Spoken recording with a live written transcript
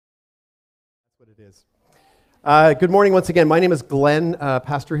what it is. Good morning once again. My name is Glenn,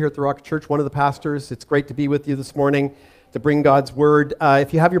 pastor here at the Rock Church, one of the pastors. It's great to be with you this morning to bring God's Word.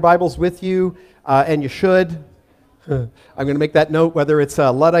 If you have your Bibles with you, and you should, I'm going to make that note, whether it's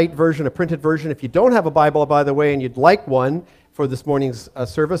a Luddite version, a printed version. If you don't have a Bible, by the way, and you'd like one for this morning's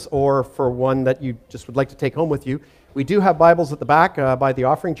service or for one that you just would like to take home with you, we do have Bibles at the back by the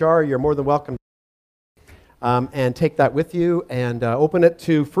offering jar. You're more than welcome. And take that with you and open it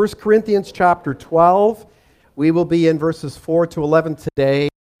to 1 Corinthians chapter 12. We will be in verses 4 to 11 today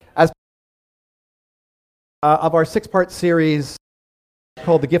as of our six-part series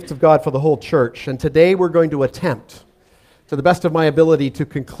called The Gift of God for the Whole Church. And today we're going to attempt, to the best of my ability, to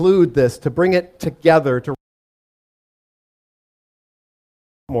conclude this, to bring it together, to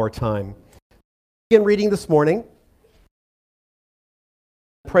more time. Begin reading this morning.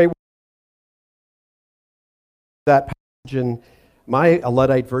 Pray that passage in my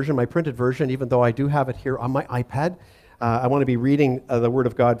Luddite version, my printed version, even though I do have it here on my iPad. I want to be reading the Word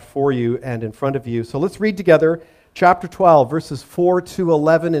of God for you and in front of you. So let's read together chapter 12, verses 4 to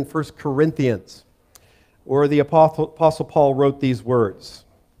 11 in 1 Corinthians, where the Apostle Paul wrote these words.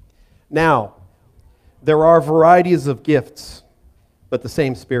 Now, there are varieties of gifts, but the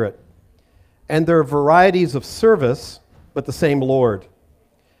same Spirit. And there are varieties of service, but the same Lord.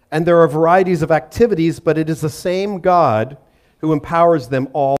 And there are varieties of activities, but it is the same God who empowers them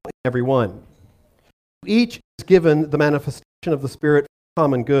all and every one. Each is given the manifestation of the Spirit for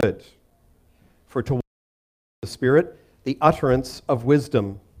common good. For to one the Spirit, the utterance of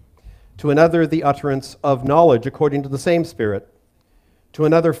wisdom. To another, the utterance of knowledge according to the same Spirit. To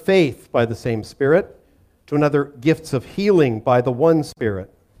another, faith by the same Spirit. To another, gifts of healing by the one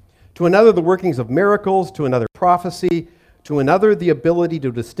Spirit. To another, the workings of miracles. To another, prophecy. To another, the ability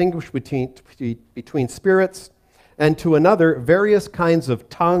to distinguish between spirits, and to another, various kinds of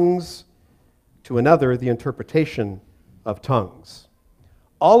tongues, to another, the interpretation of tongues.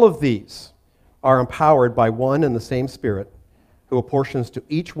 All of these are empowered by one and the same Spirit, who apportions to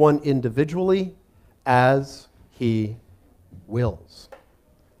each one individually as he wills.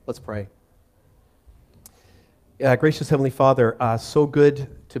 Let's pray. Gracious Heavenly Father, so good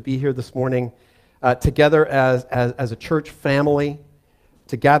to be here this morning. Together as a church family,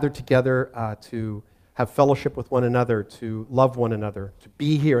 to gather together, to have fellowship with one another, to love one another, to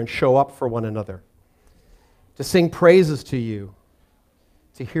be here and show up for one another, to sing praises to you,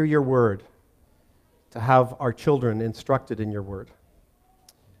 to hear your word, to have our children instructed in your word.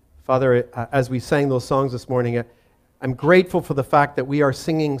 Father, as we sang those songs this morning, I'm grateful for the fact that we are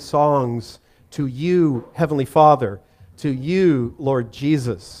singing songs to you, Heavenly Father, to you, Lord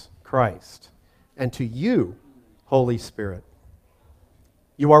Jesus Christ, and to you, Holy Spirit.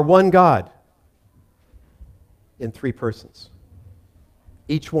 You are one God in three persons,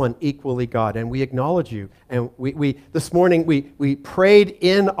 each one equally God, and we acknowledge you. And we this morning, we prayed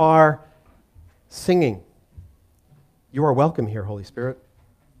in our singing. You are welcome here, Holy Spirit.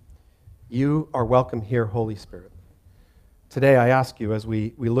 You are welcome here, Holy Spirit. Today, I ask you, as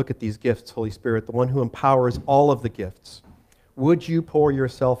we look at these gifts, Holy Spirit, the one who empowers all of the gifts, would you pour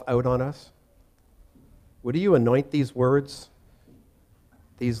yourself out on us? Would you anoint these words,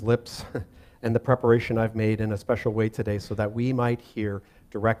 these lips, and the preparation I've made in a special way today so that we might hear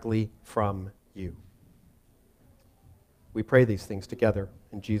directly from you? We pray these things together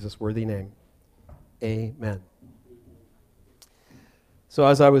in Jesus' worthy name. Amen. So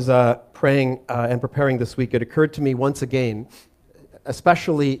as I was praying and preparing this week, it occurred to me once again,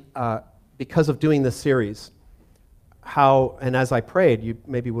 especially because of doing this series, how, and as I prayed, you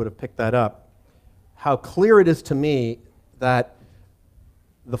maybe would have picked that up, how clear it is to me that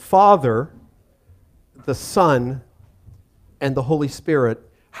the Father, the Son, and the Holy Spirit,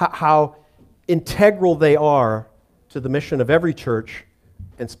 how integral they are to the mission of every church,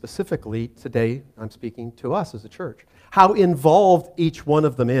 and specifically today I'm speaking to us as a church, how involved each one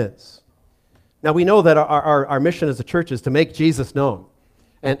of them is. Now we know that our mission as a church is to make Jesus known,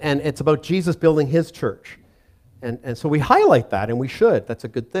 and it's about Jesus building his church. And so we highlight that, and we should. That's a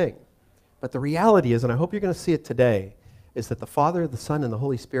good thing. But the reality is, and I hope you're going to see it today, is that the Father, the Son, and the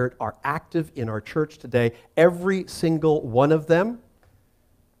Holy Spirit are active in our church today, every single one of them,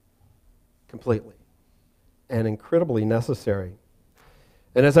 completely, and incredibly necessary.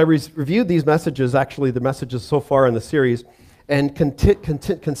 And as I reviewed these messages, actually the messages so far in the series, and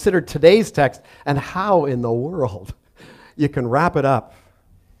considered today's text and how in the world you can wrap it up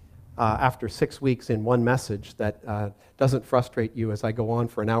after 6 weeks in one message that doesn't frustrate you as I go on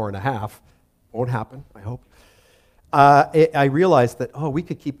for an hour and a half. Won't happen, I hope. I realized that, we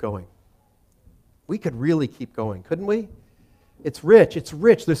could keep going. We could really keep going, couldn't we? It's rich.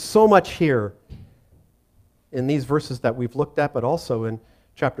 There's so much here in these verses that we've looked at, but also in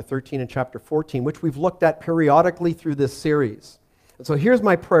chapter 13 and chapter 14, which we've looked at periodically through this series. And so here's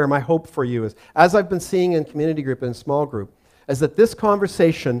my prayer, my hope for you is, as I've been seeing in community group and small group, is that this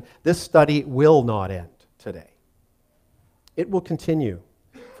conversation, this study will not end today. It will continue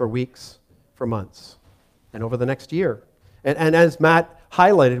for weeks, for months, and over the next year. And as Matt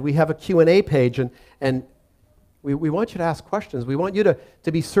highlighted, we have a Q&A page, and we want you to ask questions. We want you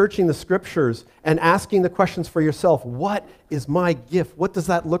to be searching the scriptures and asking the questions for yourself. What is my gift? What does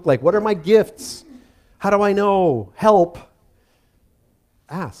that look like? What are my gifts? How do I know? Help.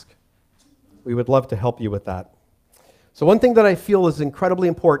 Ask. We would love to help you with that. So one thing that I feel is incredibly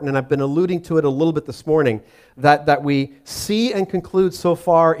important, and I've been alluding to it a little bit this morning, that we see and conclude so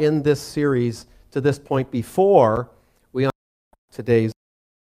far in this series to this point before we on today's.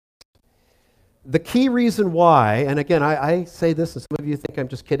 The key reason why, and again, I say this, and some of you think I'm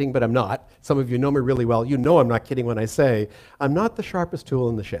just kidding, but I'm not. Some of you know me really well. You know I'm not kidding when I say I'm not the sharpest tool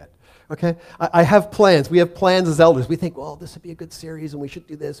in the shed. Okay? I have plans. We have plans as elders. We think, well, this would be a good series, and we should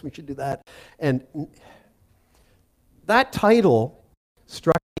do this, we should do that. And that title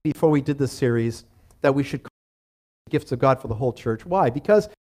struck me before we did this series that we should call the gifts of God for the whole church. Why? Because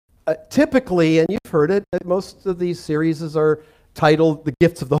typically, and you've heard it, most of these series are titled The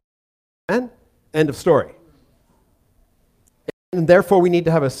Gifts of the Whole Man. End of story. And therefore, we need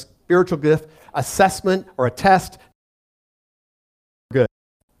to have a spiritual gift assessment or a test. Good.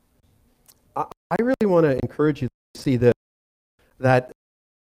 I really want to encourage you to see this, that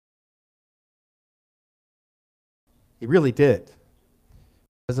he really did.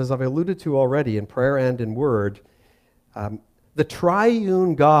 Because as I've alluded to already in prayer and in word, the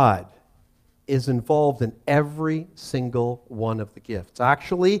triune God is involved in every single one of the gifts.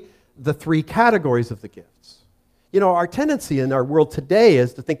 Actually, the three categories of the gifts. You know, our tendency in our world today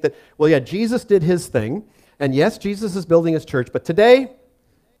is to think that, well, yeah, Jesus did his thing, and yes, Jesus is building his church, but today,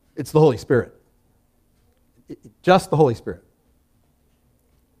 it's the Holy Spirit. Just the Holy Spirit.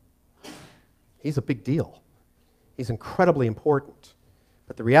 He's a big deal. He's incredibly important.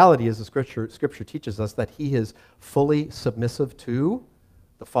 But the reality is the Scripture teaches us that he is fully submissive to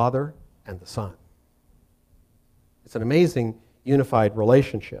the Father and the Son. It's an amazing unified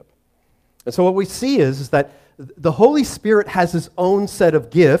relationship. And so what we see is that the Holy Spirit has his own set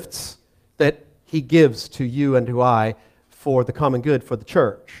of gifts that he gives to you and to I for the common good for the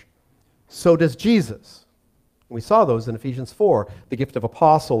church. So does Jesus. We saw those in Ephesians 4, the gift of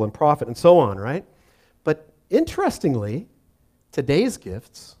apostle and prophet and so on, right? But interestingly, today's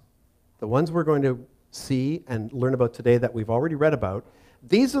gifts, the ones we're going to see and learn about today that we've already read about,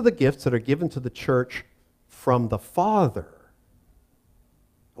 these are the gifts that are given to the church from the Father.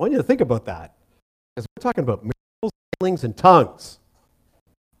 I want you to think about that, because we're talking about miracles, healings, and tongues.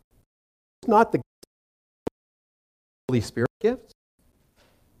 It's not the Holy Spirit gifts.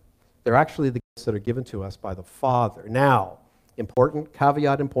 They're actually the gifts that are given to us by the Father. Now, important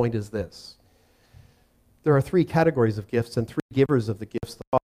caveat and point is this. There are three categories of gifts and three givers of the gifts, the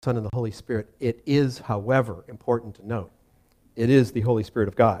Father, the Son, and the Holy Spirit. It is, however, important to note, it is the Holy Spirit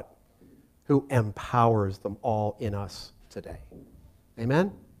of God who empowers them all in us today.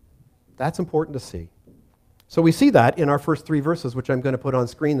 Amen? That's important to see. So we see that in our first three verses, which I'm going to put on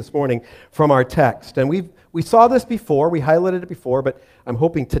screen this morning from our text. And we saw this before, we highlighted it before, but I'm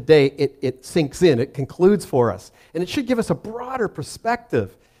hoping today it sinks in, it concludes for us. And it should give us a broader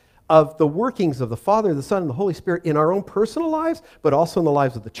perspective of the workings of the Father, the Son, and the Holy Spirit in our own personal lives, but also in the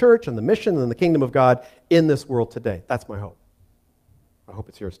lives of the church and the mission and the kingdom of God in this world today. That's my hope. I hope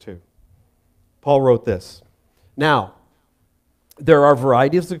it's yours too. Paul wrote this. Now, there are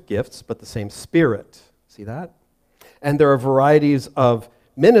varieties of gifts, but the same Spirit. See that? And there are varieties of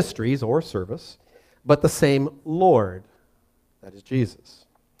ministries or service, but the same Lord. That is Jesus.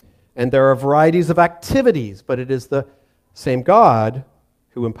 And there are varieties of activities, but it is the same God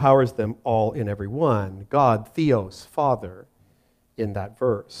who empowers them all in every one. God, Theos, Father, in that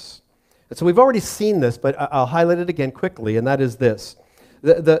verse. And so we've already seen this, but I'll highlight it again quickly, and that is this.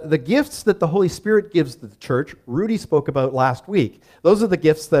 The gifts that the Holy Spirit gives to the church, Rudy spoke about last week. Those are the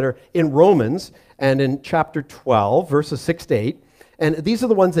gifts that are in Romans and in chapter 12, verses 6 to 8. And these are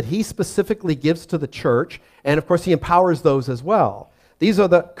the ones that he specifically gives to the church. And of course, he empowers those as well. These are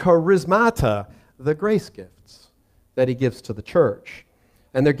the charismata, the grace gifts that he gives to the church.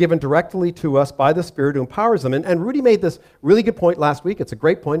 And they're given directly to us by the Spirit who empowers them. And Rudy made this really good point last week. It's a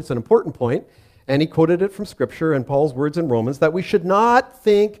great point. It's an important point. And he quoted it from Scripture and Paul's words in Romans, that we should not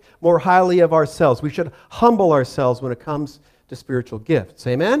think more highly of ourselves. We should humble ourselves when it comes to spiritual gifts.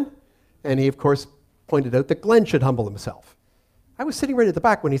 Amen? And he, of course, pointed out that Glenn should humble himself. I was sitting right at the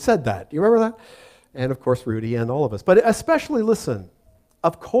back when he said that. Do you remember that? and of course Rudy and all of us. But especially, listen,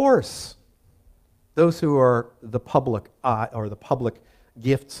 of course, those who are the public eye or the public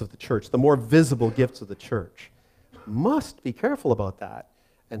gifts of the church, the more visible gifts of the church, must be careful about that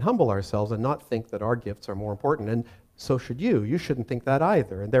and humble ourselves and not think that our gifts are more important. And so should you. You shouldn't think that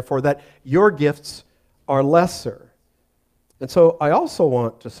either. And therefore that your gifts are lesser. And so I also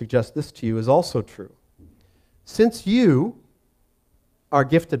want to suggest this to you is also true. Since you are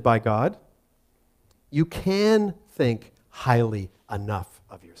gifted by God, you can think highly enough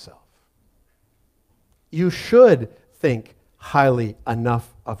of yourself. You should think highly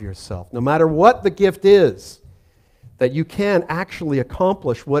enough of yourself, no matter what the gift is, that you can actually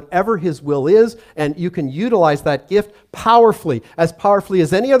accomplish whatever His will is, and you can utilize that gift powerfully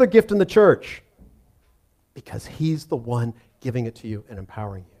as any other gift in the church, because He's the one giving it to you and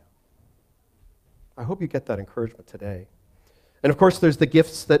empowering you. I hope you get that encouragement today. And of course, there's the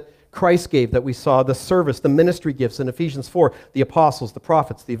gifts that Christ gave that we saw, the service, the ministry gifts in Ephesians 4, the apostles, the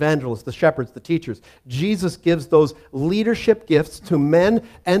prophets, the evangelists, the shepherds, the teachers. Jesus gives those leadership gifts to men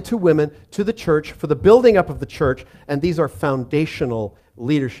and to women, to the church, for the building up of the church, and these are foundational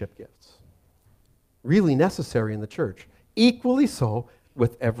leadership gifts. Really necessary in the church. Equally so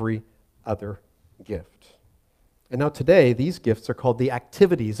with every other gift. And now today, these gifts are called the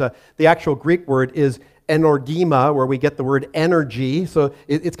activities. The actual Greek word is enorgema, where we get the word energy. So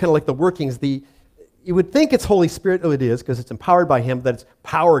it's kind of like the workings. You would think it's Holy Spirit. Oh, it is, because it's empowered by Him, that it's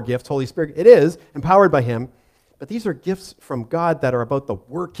power gifts, Holy Spirit. It is empowered by Him. But these are gifts from God that are about the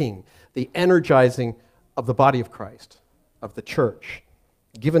working, the energizing of the body of Christ, of the church,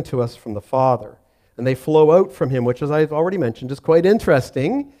 given to us from the Father. And they flow out from Him, which, as I've already mentioned, is quite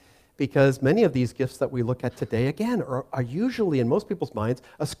interesting, because many of these gifts that we look at today, again, are usually, in most people's minds,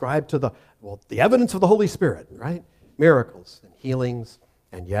 ascribed to the evidence of the Holy Spirit, right? Miracles and healings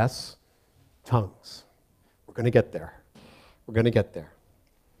and, yes, tongues. We're going to get there. We're going to get there.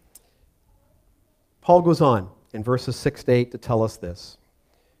 Paul goes on in verses 6 to 8 to tell us this.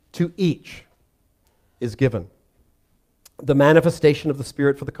 To each is given the manifestation of the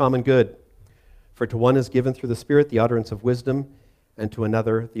Spirit for the common good. For to one is given through the Spirit the utterance of wisdom, and to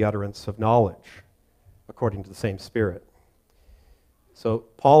another the utterance of knowledge, according to the same Spirit. So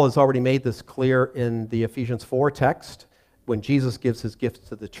Paul has already made this clear in the Ephesians 4 text, when Jesus gives His gifts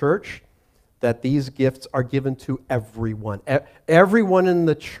to the church, that these gifts are given to everyone. Everyone in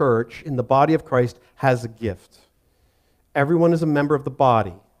the church, in the body of Christ, has a gift. Everyone is a member of the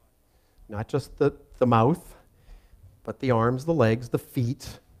body, not just the mouth, but the arms, the legs, the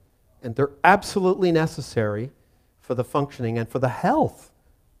feet, and they're absolutely necessary for the functioning and for the health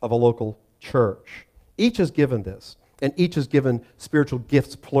of a local church. Each is given this, and each is given spiritual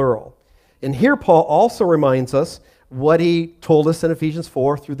gifts, plural. And here Paul also reminds us what he told us in Ephesians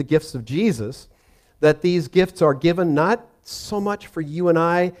 4 through the gifts of Jesus, that these gifts are given not so much for you and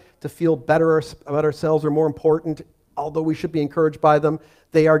I to feel better about ourselves or more important, although we should be encouraged by them.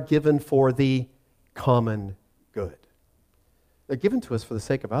 They are given for the common good. They're given to us for the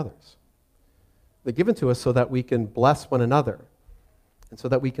sake of others. They're given to us so that we can bless one another and so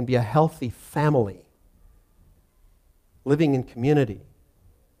that we can be a healthy family, living in community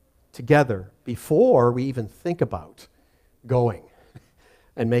together before we even think about going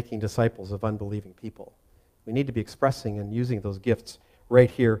and making disciples of unbelieving people. We need to be expressing and using those gifts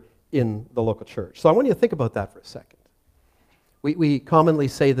right here in the local church. So I want you to think about that for a second. We commonly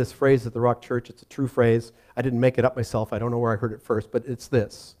say this phrase at the Rock Church. It's a true phrase. I didn't make it up myself. I don't know where I heard it first, but it's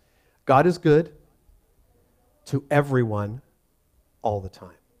this. God is good to everyone all the time.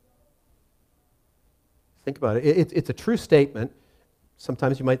 Think about it. It's a true statement.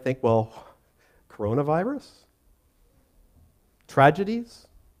 Sometimes you might think, well, coronavirus? Tragedies?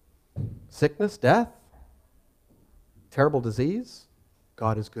 Sickness? Death? Terrible disease?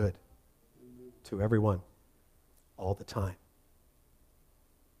 God is good to everyone all the time.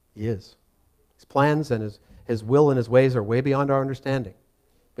 He is. His plans and his will and His ways are way beyond our understanding.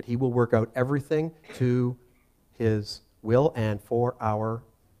 But He will work out everything to His will and for our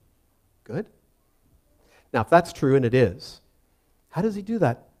good. Now, if that's true, and it is, how does He do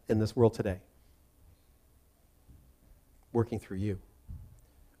that in this world today? Working through you.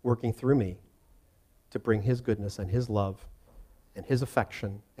 Working through me to bring His goodness and His love and His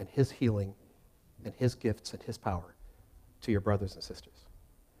affection and His healing and His gifts and His power to your brothers and sisters.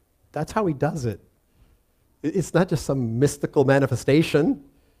 That's how He does it. It's not just some mystical manifestation.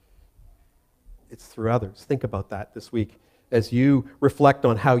 It's through others. Think about that this week as you reflect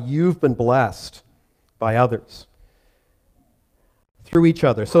on how you've been blessed by others through each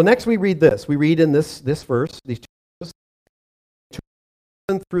other. So next we read this. We read in this verse, these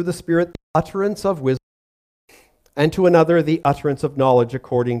through the Spirit the utterance of wisdom, and to another the utterance of knowledge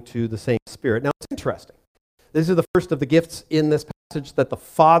according to the same Spirit. Now, it's interesting. These are the first of the gifts in this passage that the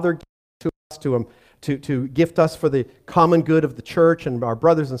Father gives to us to gift us for the common good of the church and our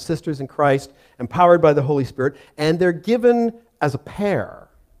brothers and sisters in Christ, empowered by the Holy Spirit, and they're given as a pair.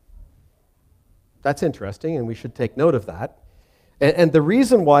 That's interesting, and we should take note of that. And the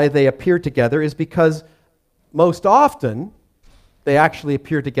reason why they appear together is because most often they actually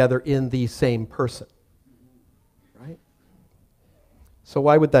appear together in the same person. Right? So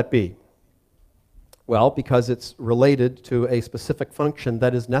why would that be? Well, because it's related to a specific function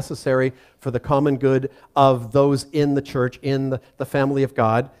that is necessary for the common good of those in the church, in the family of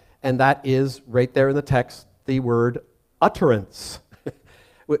God, and that is, right there in the text, the word utterance,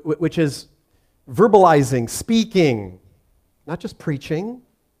 which is verbalizing, speaking, not just preaching.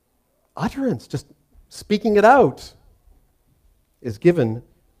 Utterance, just speaking it out, is given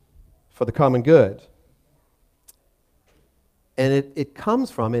for the common good. And it comes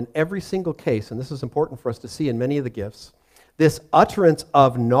from, in every single case, and this is important for us to see in many of the gifts, this utterance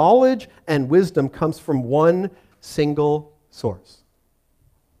of knowledge and wisdom comes from one single source,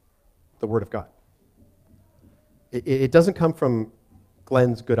 the Word of God. It doesn't come from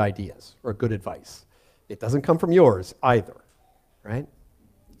Glenn's good ideas or good advice. It doesn't come from yours either, right?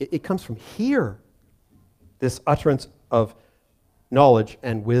 It comes from here, this utterance of knowledge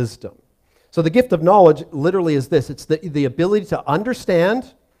and wisdom. So the gift of knowledge literally is this. It's the ability to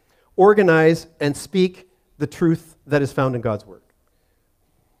understand, organize, and speak the truth that is found in God's Word.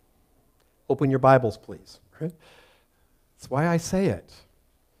 Open your Bibles, please. Right? That's why I say it.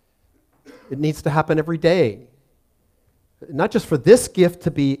 It needs to happen every day. Not just for this gift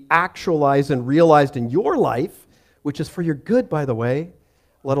to be actualized and realized in your life, which is for your good, by the way,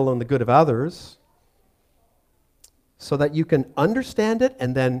 let alone the good of others, so that you can understand it,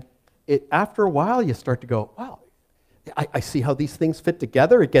 and then after a while you start to go, wow, I see how these things fit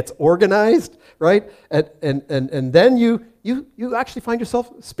together. It gets organized, right? And then you actually find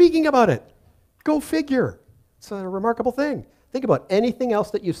yourself speaking about it. Go figure. It's a remarkable thing. Think about anything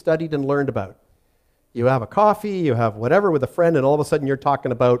else that you've studied and learned about. You have a coffee, you have whatever with a friend, and all of a sudden you're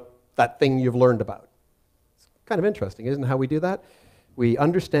talking about that thing you've learned about. It's kind of interesting, isn't it, how we do that? We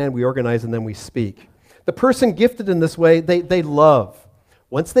understand, we organize, and then we speak. The person gifted in this way, they love.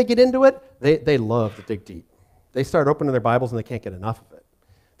 Once they get into it, they love to dig deep. They start opening their Bibles and they can't get enough of it.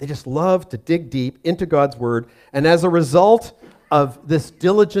 They just love to dig deep into God's Word, and as a result of this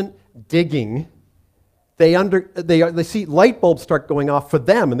diligent digging, they see light bulbs start going off for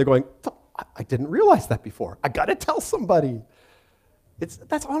them, and they're going, I didn't realize that before. I got to tell somebody.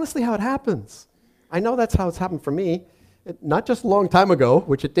 That's honestly how it happens. I know that's how it's happened for me. Not just a long time ago,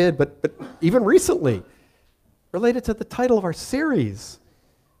 which it did, but even recently. Related to the title of our series,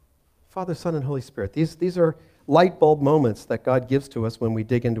 Father, Son, and Holy Spirit. These are light bulb moments that God gives to us when we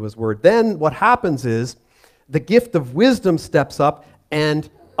dig into His Word. Then what happens is the gift of wisdom steps up and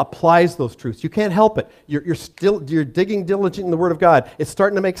applies those truths. You can't help it. You're digging diligent in the Word of God. It's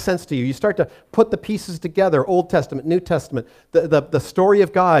starting to make sense to you. You start to put the pieces together, Old Testament, New Testament, the story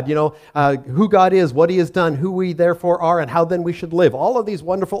of God, who God is, what He has done, who we therefore are, and how then we should live. All of these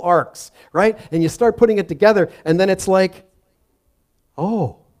wonderful arcs, right? And you start putting it together, and then it's like,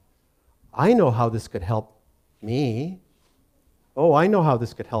 oh, I know how this could help me. Oh, I know how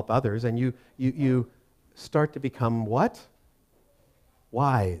this could help others. And you start to become what?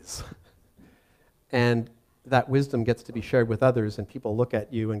 Wise. And that wisdom gets to be shared with others, and people look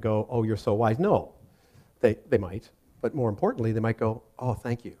at you and go, oh, you're so wise. No, they might. But more importantly, they might go, oh,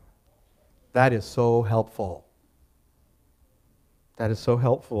 thank you. That is so helpful. That is so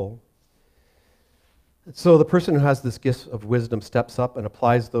helpful. So the person who has this gift of wisdom steps up and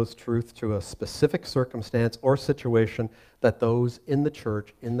applies those truths to a specific circumstance or situation that those in the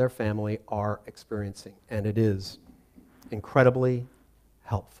church, in their family, are experiencing. And it is incredibly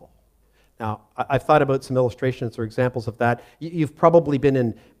helpful. Now, I've thought about some illustrations or examples of that. You've probably been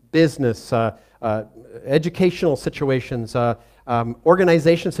in business, educational situations,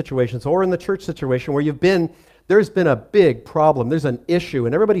 organization situations, or in the church situation where there's been a big problem, there's an issue,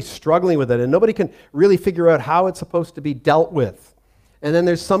 and everybody's struggling with it, and nobody can really figure out how it's supposed to be dealt with. And then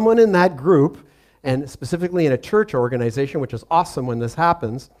there's someone in that group, and specifically in a church organization, which is awesome when this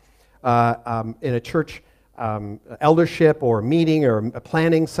happens, in a church eldership or meeting or a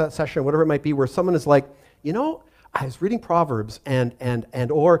planning session, whatever it might be, where someone is like, I was reading Proverbs and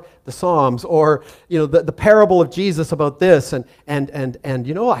or the Psalms or the parable of Jesus about this and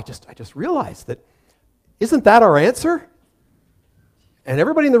I just realized that, isn't that our answer? And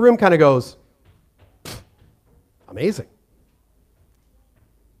everybody in the room kind of goes, amazing.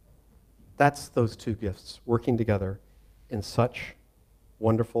 That's those two gifts working together in such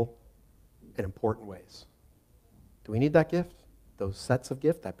wonderful and important ways. Do we need that gift? Those sets of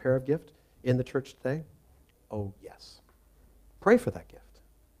gift, that pair of gift in the church today? Oh, yes. Pray for that gift.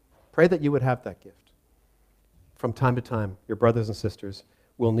 Pray that you would have that gift. From time to time, your brothers and sisters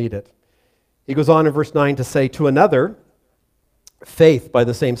will need it. He goes on in verse 9 to say, to another, faith by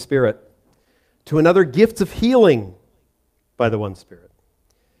the same Spirit. To another, gifts of healing by the one Spirit.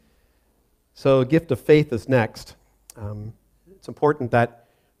 So, gift of faith is next. It's important that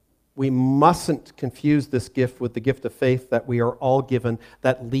we mustn't confuse this gift with the gift of faith that we are all given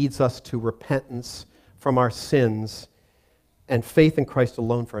that leads us to repentance from our sins and faith in Christ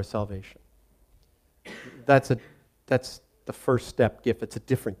alone for our salvation. That's the first step gift. It's a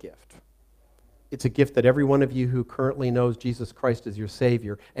different gift. It's a gift that every one of you who currently knows Jesus Christ as your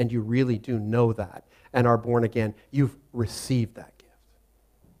Savior, and you really do know that, and are born again, you've received that gift.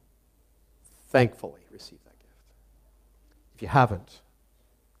 Thankfully received that gift. If you haven't,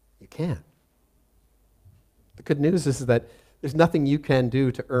 you can. The good news is that there's nothing you can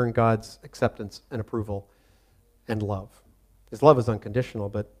do to earn God's acceptance and approval and love. His love is unconditional,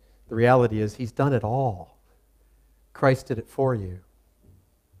 but the reality is He's done it all. Christ did it for you.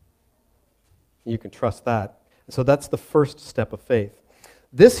 You can trust that. And so that's the first step of faith.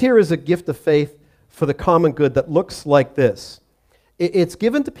 This here is a gift of faith for the common good that looks like this. It's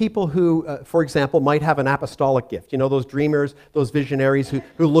given to people who, for example, might have an apostolic gift. You know, those dreamers, those visionaries who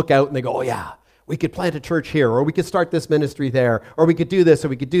look out and they go, oh yeah, we could plant a church here, or we could start this ministry there, or we could do this, or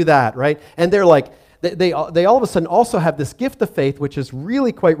we could do that, right? And they're like, they all of a sudden also have this gift of faith, which is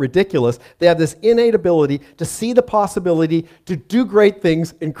really quite ridiculous. They have this innate ability to see the possibility to do great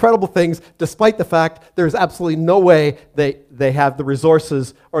things, incredible things, despite the fact there's absolutely no way they have the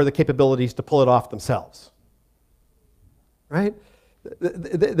resources or the capabilities to pull it off themselves. Right?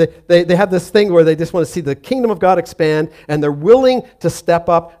 They have this thing where they just want to see the kingdom of God expand, and they're willing to step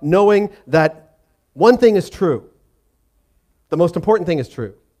up knowing that one thing is true. The most important thing is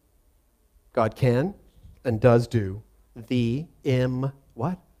true. God can and does do the impossible.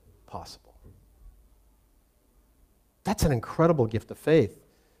 That's an incredible gift of faith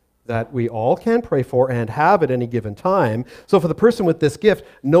that we all can pray for and have at any given time. So for the person with this gift,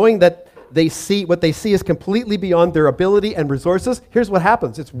 knowing that what they see is completely beyond their ability and resources, here's what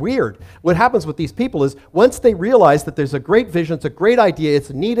happens. It's weird. What happens with these people is once they realize that there's a great vision, it's a great idea,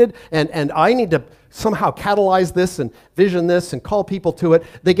 it's needed, and I need to somehow catalyze this and vision this and call people to it,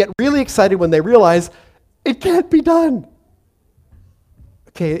 they get really excited when they realize it can't be done.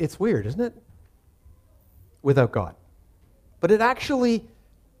 Okay, it's weird, isn't it? Without God. But it actually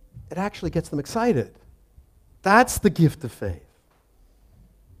gets them excited. That's the gift of faith.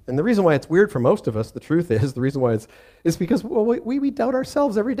 And the reason why it's weird for most of us, the truth is, the reason why it's because we doubt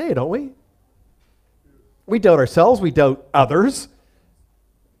ourselves every day, don't we? We doubt ourselves, we doubt others,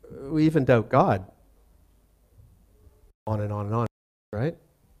 we even doubt God. On and on and on, right?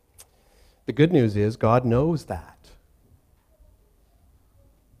 The good news is God knows that.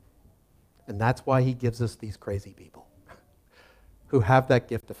 And that's why He gives us these crazy people who have that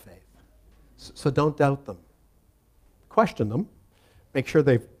gift of faith. So don't doubt them. Question them. Make sure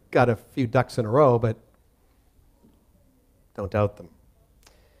they've got a few ducks in a row, but don't doubt them.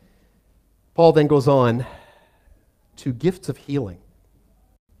 Paul then goes on to gifts of healing.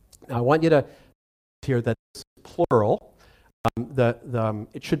 Now, I want you to hear that it's plural.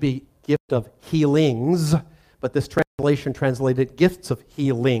 It should be gift of healings, but this translation translated gifts of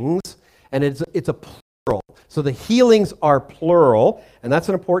healings, and it's a plural. So the healings are plural, and that's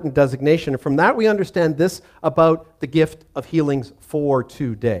an important designation. And from that, we understand this about the gift of healings for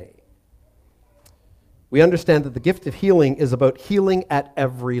today. We understand that the gift of healing is about healing at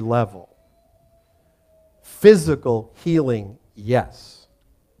every level. Physical healing, yes,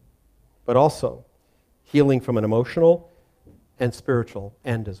 but also healing from an emotional and spiritual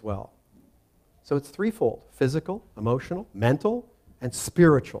end as well. So it's threefold: physical, emotional, mental, and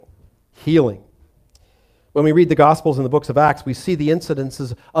spiritual healing. When we read the Gospels and the books of Acts, we see the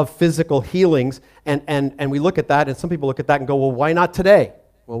incidences of physical healings, and we look at that, and some people look at that and go, well, why not today?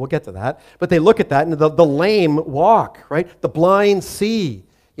 Well, we'll get to that. But they look at that, and the lame walk, right? The blind see.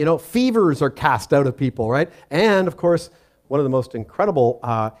 You know, fevers are cast out of people, right? And, of course, one of the most incredible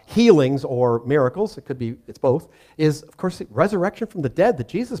healings or miracles, it's both, is, of course, resurrection from the dead that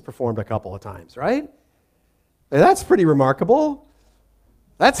Jesus performed a couple of times, right? And that's pretty remarkable.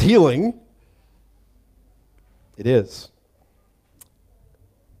 That's healing. It is.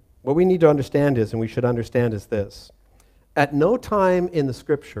 What we need to understand is, and we should understand, is this. At no time in the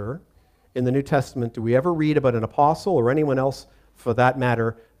Scripture, in the New Testament, do we ever read about an apostle or anyone else, for that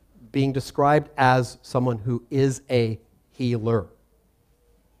matter, being described as someone who is a healer.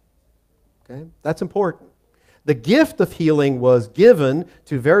 Okay? That's important. The gift of healing was given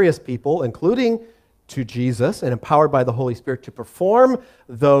to various people, including to Jesus, and empowered by the Holy Spirit to perform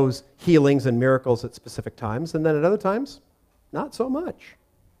those healings and miracles at specific times, and then at other times, not so much.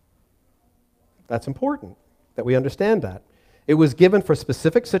 That's important that we understand that. It was given for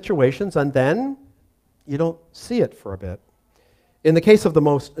specific situations, and then you don't see it for a bit. In the case of the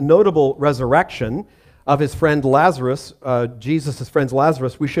most notable resurrection of his friend Lazarus, Jesus' friend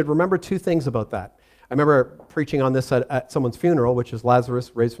Lazarus, we should remember two things about that. I remember preaching on this at someone's funeral, which is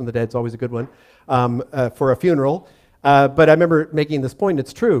Lazarus raised from the dead. It's always a good one for a funeral. But I remember making this point, and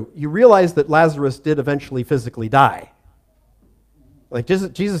it's true. You realize that Lazarus did eventually physically die. Like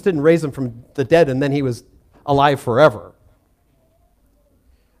Jesus didn't raise him from the dead and then he was alive forever.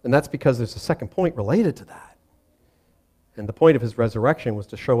 And that's because there's a second point related to that. And the point of his resurrection was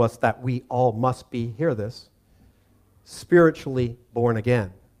to show us that we all must be, hear this, spiritually born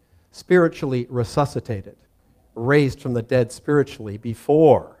again, spiritually resuscitated, raised from the dead spiritually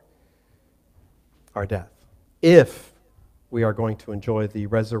before our death, if we are going to enjoy the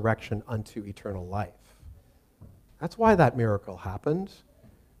resurrection unto eternal life. That's why that miracle happened,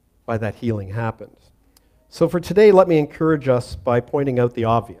 why that healing happened. So for today, let me encourage us by pointing out the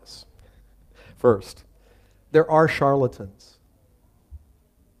obvious. First, there are charlatans.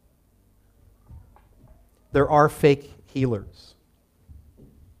 There are fake healers.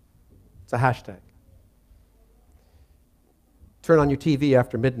 It's a hashtag. Turn on your TV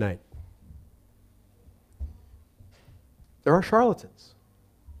after midnight. There are charlatans.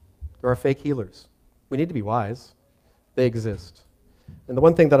 There are fake healers. We need to be wise. They exist. And the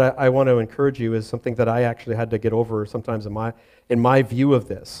one thing that I want to encourage you is something that I actually had to get over sometimes in my view of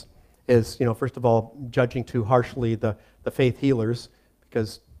this is, first of all, judging too harshly the faith healers,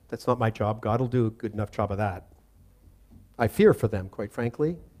 because that's not my job. God will do a good enough job of that. I fear for them, quite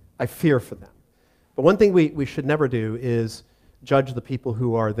frankly. I fear for them. But one thing we should never do is judge the people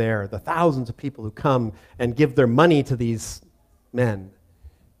who are there, the thousands of people who come and give their money to these men.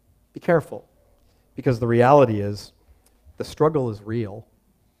 Be careful, because the reality is the struggle is real.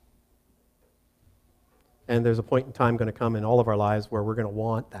 And there's a point in time going to come in all of our lives where we're going to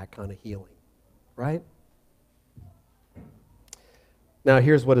want that kind of healing, right? Now,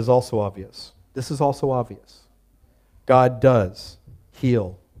 here's what is also obvious. This is also obvious. God does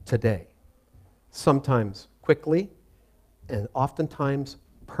heal today, sometimes quickly and oftentimes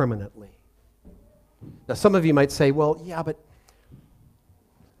permanently. Now, some of you might say, well, yeah, but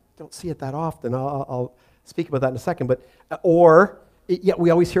don't see it that often. I'll speak about that in a second. But yeah, we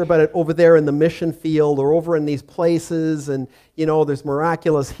always hear about it over there in the mission field or over in these places, and there's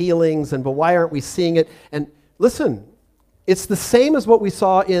miraculous healings, but why aren't we seeing it? And listen, it's the same as what we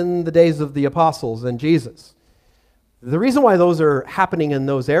saw in the days of the apostles and Jesus. The reason why those are happening in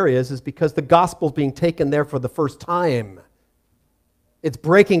those areas is because the gospel's being taken there for the first time. It's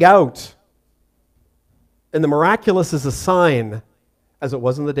breaking out. And the miraculous is a sign, as it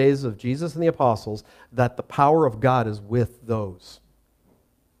was in the days of Jesus and the apostles, that the power of God is with those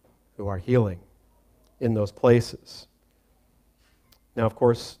who are healing in those places. Now, of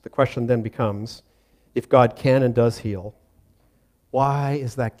course, the question then becomes, if God can and does heal, why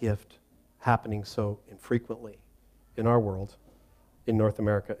is that gift happening so infrequently in our world, in North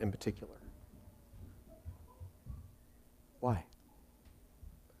America in particular? Why?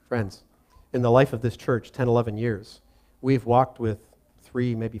 Friends, in the life of this church, 10, 11 years, we've walked with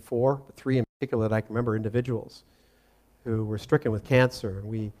 3, maybe 4, but 3 in particular that I can remember, individuals who were stricken with cancer, and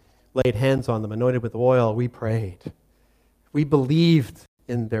we laid hands on them, anointed with oil, we prayed. We believed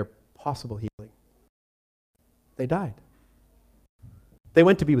in their possible healing. They died. They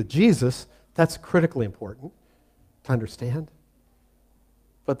went to be with Jesus. That's critically important to understand.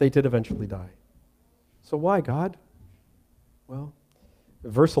 But they did eventually die. So why, God? Well,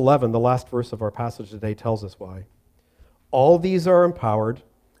 verse 11, the last verse of our passage today, tells us why. All these are empowered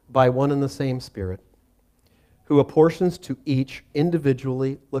by one and the same Spirit, who apportions to each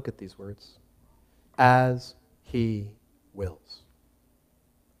individually, look at these words, as he wills.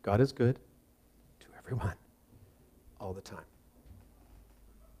 God is good to everyone, all the time.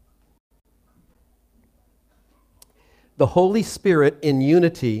 The Holy Spirit, in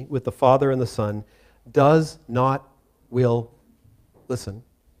unity with the Father and the Son, does not will, listen,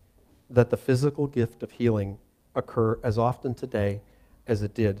 that the physical gift of healing occur as often today as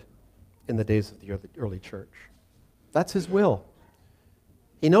it did in the days of the early church. That's his will.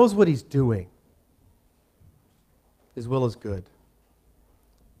 He knows what he's doing. His will is good.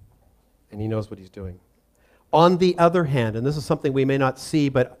 And he knows what he's doing. On the other hand, and this is something we may not see,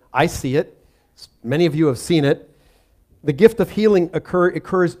 but I see it, many of you have seen it, the gift of healing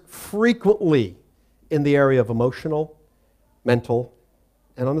occurs frequently in the area of emotional, mental,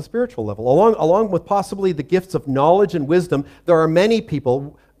 and on the spiritual level. Along with possibly the gifts of knowledge and wisdom, there are many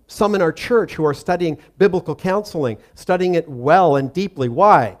people, some in our church, who are studying biblical counseling, studying it well and deeply.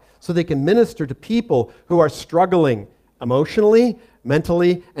 Why? So they can minister to people who are struggling emotionally,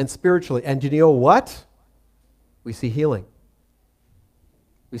 mentally, and spiritually. And you know what? We see healing.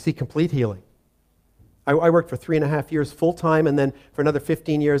 We see complete healing. I worked for 3.5 years full-time and then for another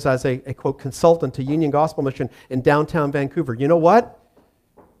 15 years as a quote, consultant to Union Gospel Mission in downtown Vancouver. You know what?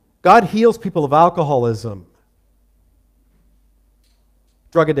 God heals people of alcoholism,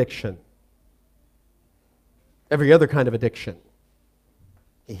 drug addiction, every other kind of addiction.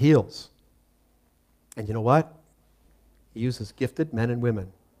 He heals. And you know what? He uses gifted men and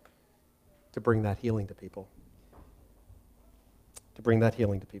women to bring that healing to people. To bring that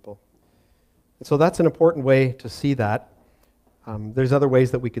healing to people. And so that's an important way to see that. There's other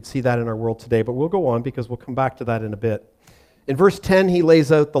ways that we could see that in our world today, but we'll go on because we'll come back to that in a bit. In verse 10, he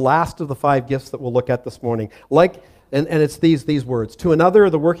lays out the last of the 5 gifts that we'll look at this morning. And it's these words. To another,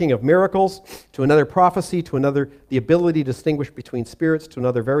 the working of miracles. To another, prophecy. To another, the ability to distinguish between spirits. To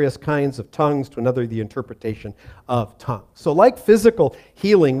another, various kinds of tongues. To another, the interpretation of tongues. So like physical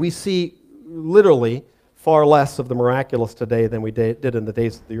healing, we see literally far less of the miraculous today than we did in the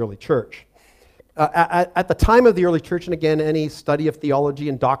days of the early church. At the time of the early church, and again, any study of theology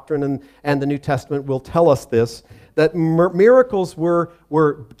and doctrine and the New Testament will tell us this, that miracles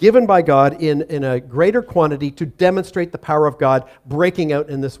were given by God in a greater quantity to demonstrate the power of God breaking out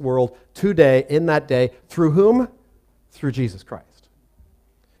in this world today, in that day, through whom? Through Jesus Christ.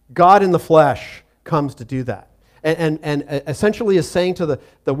 God in the flesh comes to do that. And essentially is saying to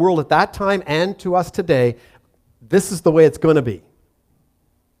the world at that time and to us today, this is the way it's going to be.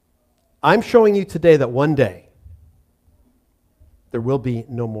 I'm showing you today that one day there will be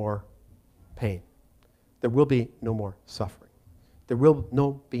no more pain. There will be no more suffering. There will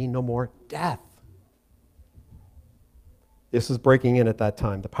be no more death. This is breaking in at that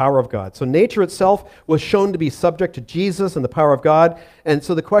time, the power of God. So nature itself was shown to be subject to Jesus and the power of God. And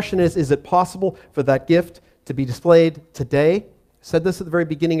so the question is it possible for that gift to be displayed today? I said this at the very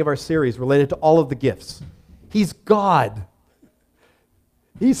beginning of our series related to all of the gifts. He's God.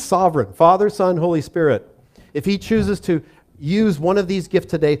 He's sovereign, Father, Son, Holy Spirit. If he chooses to use one of these gifts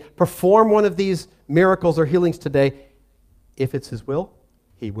today, perform one of these miracles or healings today, if it's his will,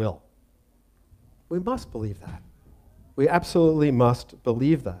 he will. We must believe that. We absolutely must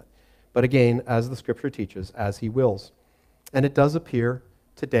believe that. But again, as the scripture teaches, as he wills. And it does appear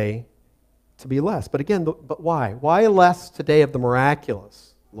today to be less. But again, but why? Why less today of the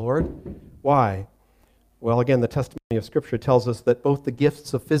miraculous, Lord? Why? Well, again, the testimony of Scripture tells us that both the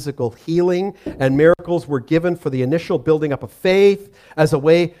gifts of physical healing and miracles were given for the initial building up of faith as a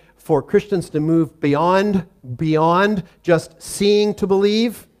way for Christians to move beyond just seeing to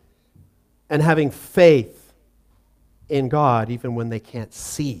believe and having faith in God even when they can't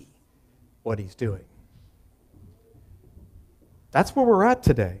see what he's doing. That's where we're at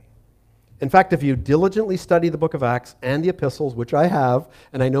today. In fact, if you diligently study the book of Acts and the epistles, which I have,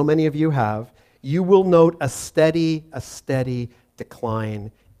 and I know many of you have, you will note a steady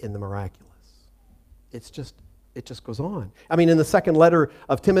decline in the miraculous. It just goes on. I mean, in the second letter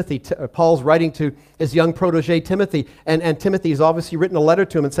of Timothy, Paul's writing to his young protege Timothy, and Timothy's obviously written a letter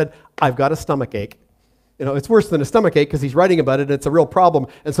to him and said, I've got a stomach ache. You know, it's worse than a stomach ache because he's writing about it and it's a real problem.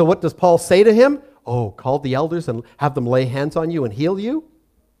 And so what does Paul say to him? Oh, call the elders and have them lay hands on you and heal you?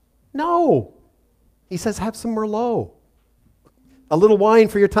 No. He says, have some Merlot. A little wine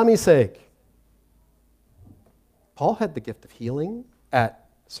for your tummy's sake. Paul had the gift of healing at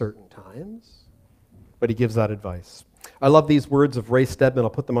certain times, but he gives that advice. I love these words of Ray Stedman. I'll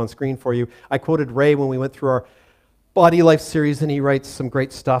put them on screen for you. I quoted Ray when we went through our Body Life series, and he writes some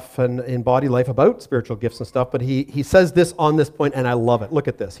great stuff in Body Life about spiritual gifts and stuff, but he says this on this point, and I love it. Look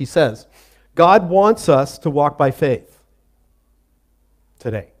at this. He says, God wants us to walk by faith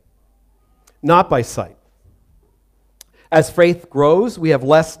today, not by sight. As faith grows, we have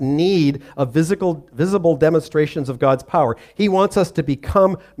less need of visible demonstrations of God's power. He wants us to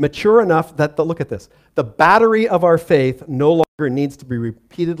become mature enough that, look at this, the battery of our faith no longer needs to be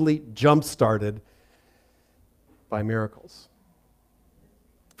repeatedly jump-started by miracles.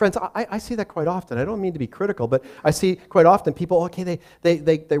 Friends, I see that quite often. I don't mean to be critical, but I see quite often people, okay,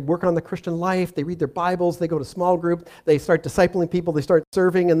 they work on the Christian life, they read their Bibles, they go to small group, they start discipling people, they start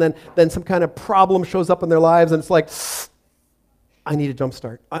serving, and then some kind of problem shows up in their lives, and it's like, I need a jump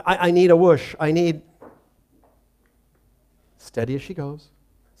start. I need a whoosh. I need Steady as she goes.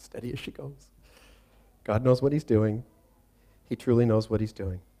 Steady as she goes. God knows what he's doing. He truly knows what he's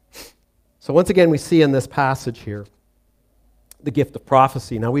doing. So once again, we see in this passage here the gift of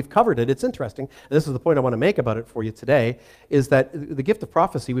prophecy. Now, we've covered it. It's interesting. And this is the point I want to make about it for you today, is that the gift of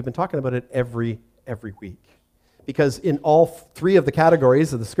prophecy, we've been talking about it every week. Because in all three of the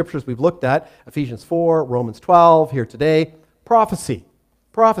categories of the scriptures we've looked at, Ephesians 4, Romans 12, here today, prophecy.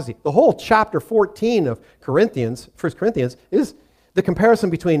 Prophecy. The whole chapter 14 of 1 Corinthians, is the comparison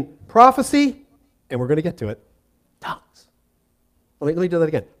between prophecy, and we're going to get to it, tongues. Let me do that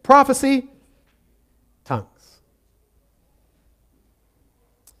again. Prophecy, tongues.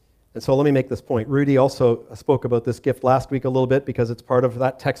 And so let me make this point. Rudy also spoke about this gift last week a little bit because it's part of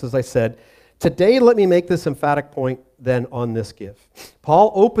that text, as I said. Today, let me make this emphatic point then on this gift.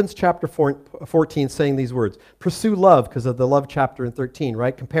 Paul opens chapter 14 saying these words, pursue love, because of the love chapter in 13,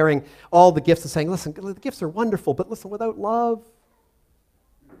 right? Comparing all the gifts and saying, listen, the gifts are wonderful, but listen, without love,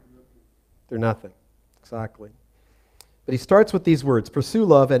 they're nothing. Exactly. But he starts with these words, pursue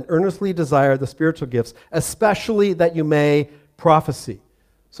love and earnestly desire the spiritual gifts, especially that you may prophesy.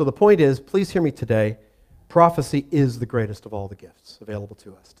 So the point is, please hear me today, prophecy is the greatest of all the gifts available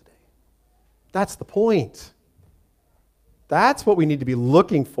to us today. That's the point. That's what we need to be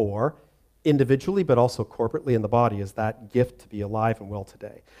looking for individually, but also corporately in the body, is that gift to be alive and well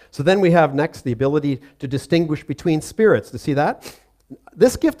today. So then we have next the ability to distinguish between spirits. To see that?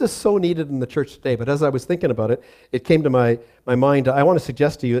 This gift is so needed in the church today, but as I was thinking about it, it came to my mind, I want to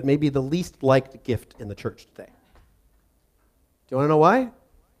suggest to you it may be the least liked gift in the church today. Do you want to know why?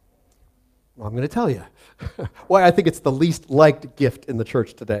 Well, I'm going to tell you why I think it's the least liked gift in the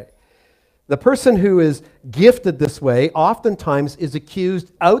church today. The person who is gifted this way oftentimes is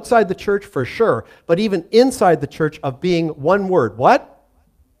accused outside the church for sure, but even inside the church of being one word. What?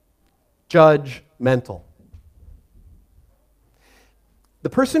 Judgmental. The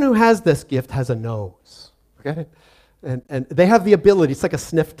person who has this gift has a nose, okay? And they have the ability, it's like a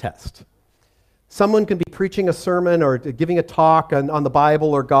sniff test. Someone can be preaching a sermon or giving a talk on the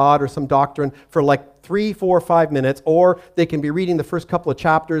Bible or God or some doctrine for like 3, 4, 5 minutes, or they can be reading the first couple of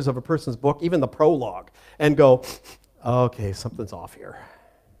chapters of a person's book, even the prologue, and go, okay, something's off here.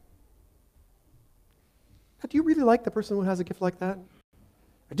 Do you really like the person who has a gift like that?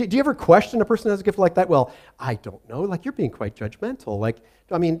 Do you ever question a person who has a gift like that? Well, I don't know. Like, you're being quite judgmental. Like,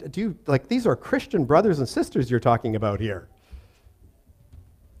 I mean, these are Christian brothers and sisters you're talking about here.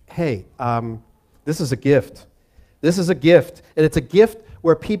 Hey, this is a gift. This is a gift. And it's a gift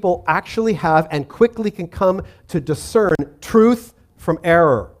where people actually have and quickly can come to discern truth from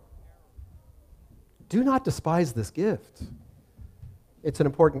error. Do not despise this gift. It's an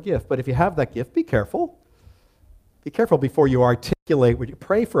important gift. But if you have that gift, be careful. Be careful before you articulate. Would you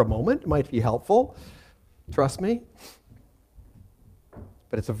pray for a moment? It might be helpful. Trust me.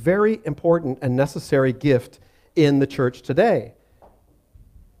 But it's a very important and necessary gift in the church today.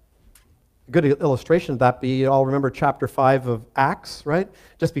 A good illustration of that be, you all remember chapter 5 of Acts, right?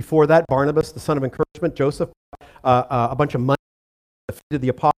 Just before that, Barnabas, the son of encouragement, Joseph, a bunch of money to the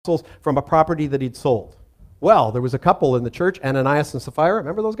apostles from a property that he'd sold. Well, there was a couple in the church, Ananias and Sapphira.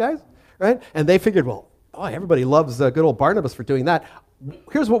 Remember those guys? Right? And they figured, well, everybody loves good old Barnabas for doing that.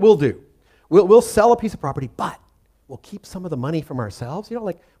 Here's what we'll do. We'll sell a piece of property, but we'll keep some of the money from ourselves.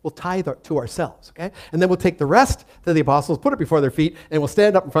 We'll tithe to ourselves, okay? And then we'll take the rest to the apostles, put it before their feet, and we'll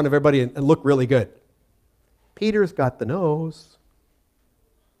stand up in front of everybody and look really good. Peter's got the nose.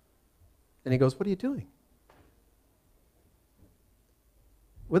 And he goes, what are you doing?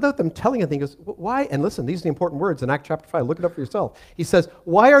 Without them telling anything, he goes, why? And listen, these are the important words in Acts chapter 5. Look it up for yourself. He says,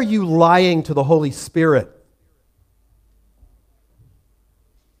 why are you lying to the Holy Spirit?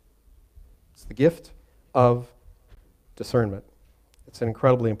 It's the gift of discernment. It's an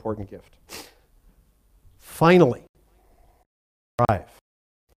incredibly important gift. Finally, arrive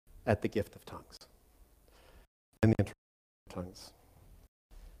at the gift of tongues and the interpretation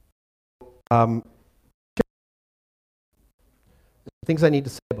of tongues. Things I need to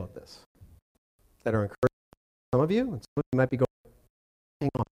say about this that are encouraging some of you, and some of you might be going, hang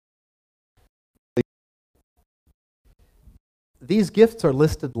on. These gifts are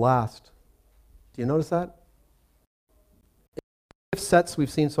listed last. Do you notice that? Gift sets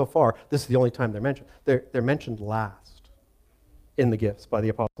we've seen so far, this is the only time they're mentioned. They're mentioned last in the gifts by the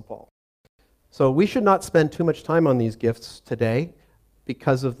Apostle Paul. So we should not spend too much time on these gifts today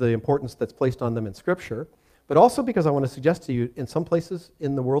because of the importance that's placed on them in Scripture, but also because I want to suggest to you in some places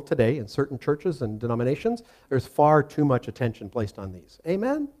in the world today, in certain churches and denominations, there's far too much attention placed on these.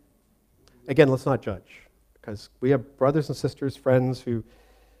 Amen? Again, let's not judge, because we have brothers and sisters, friends who,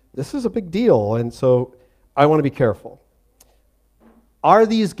 this is a big deal, and so I want to be careful. Are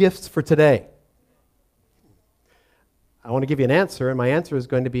these gifts for today? I want to give you an answer, and my answer is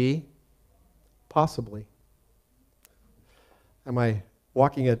going to be possibly. Am I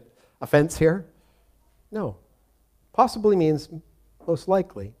walking a fence here? No. Possibly means most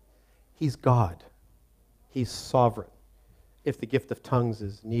likely. He's God. He's sovereign. If the gift of tongues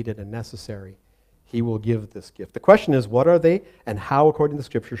is needed and necessary, he will give this gift. The question is, what are they, and how, according to the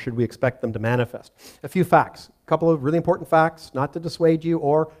Scripture, should we expect them to manifest? A few facts, a couple of really important facts, not to dissuade you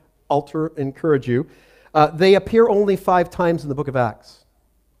or encourage you. They appear only 5 times in the book of Acts.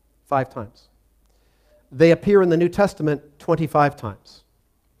 5 times. They appear in the New Testament 25 times.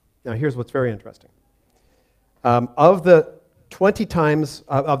 Now, here's what's very interesting. Of the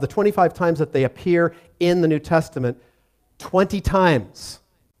 25 times that they appear in the New Testament, 20 times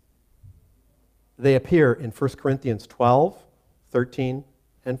they appear in 1 Corinthians 12, 13,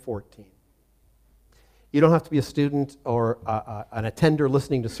 and 14. You don't have to be a student or an attender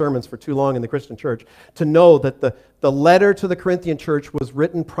listening to sermons for too long in the Christian church to know that the letter to the Corinthian church was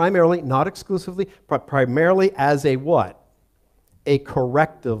written primarily, not exclusively, but primarily as a what? A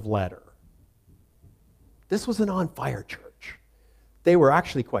corrective letter. This was an on-fire church. They were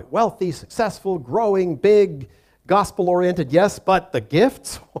actually quite wealthy, successful, growing, big, gospel-oriented, yes, but the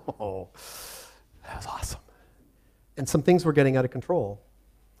gifts, oh, that was awesome. And some things were getting out of control.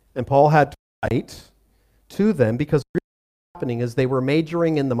 And Paul had to write to them because what was happening is they were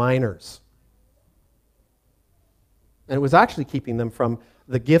majoring in the minors. And it was actually keeping them from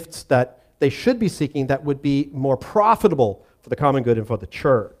the gifts that they should be seeking that would be more profitable for the common good and for the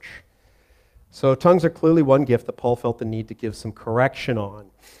church. So tongues are clearly one gift that Paul felt the need to give some correction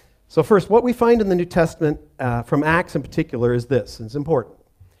on. So first, what we find in the New Testament, from Acts in particular, is this, and it's important.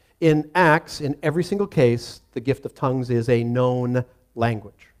 In Acts, in every single case, the gift of tongues is a known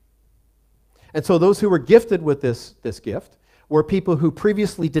language. And so those who were gifted with this gift were people who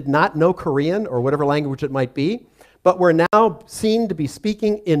previously did not know Korean or whatever language it might be, but were now seen to be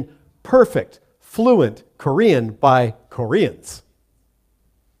speaking in perfect, fluent Korean by Koreans.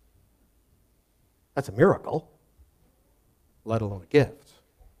 That's a miracle, let alone a gift.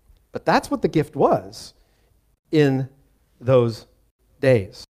 But that's what the gift was in those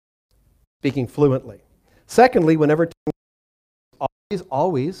days, speaking fluently. Secondly, whenever tongues,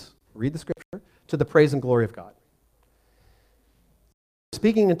 always read the Scripture, to the praise and glory of God.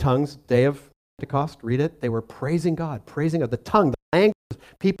 Speaking in tongues, day of Pentecost, read it, they were praising God, praising God. The tongue, the language,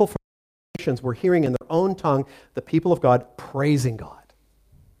 people from nations were hearing in their own tongue the people of God praising God.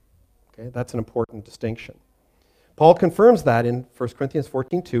 Okay, that's an important distinction. Paul confirms that in 1 Corinthians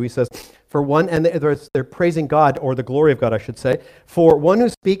 14:2. He says, for one, and they're praising God, or the glory of God, I should say, for one who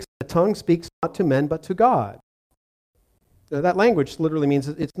speaks, the tongue speaks not to men, but to God. That language literally means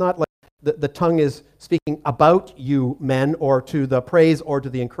it's not like the tongue is speaking about you men, or to the praise or to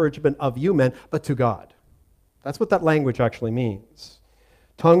the encouragement of you men, but to God. That's what that language actually means.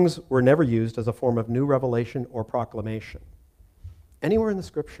 Tongues were never used as a form of new revelation or proclamation anywhere in the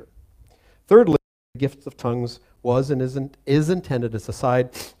Scripture. Thirdly, the gift of tongues was and is intended as a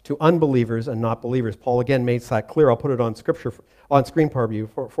side to unbelievers and not believers. Paul again makes that clear. I'll put it on Scripture on screen for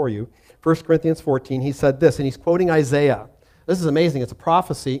you. 1 Corinthians 14, he said this, and he's quoting Isaiah. This is amazing. It's a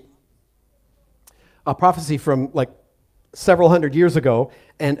prophecy from like several hundred years ago,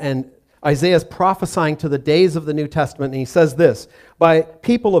 and Isaiah is prophesying to the days of the New Testament, and he says this, by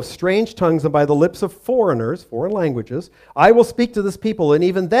people of strange tongues and by the lips of foreigners, foreign languages, I will speak to this people, and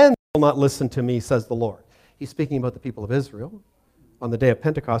even then they will not listen to me, says the Lord. He's speaking about the people of Israel on the day of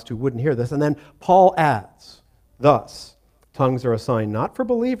Pentecost who wouldn't hear this. And then Paul adds, thus, tongues are a sign not for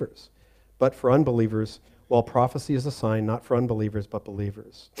believers, but for unbelievers, while prophecy is a sign not for unbelievers, but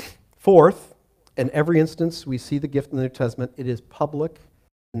believers. Fourth, in every instance we see the gift in the New Testament, it is public,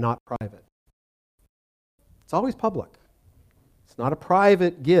 not private. It's always public. It's not a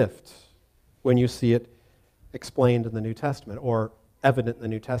private gift when you see it explained in the New Testament or evident in the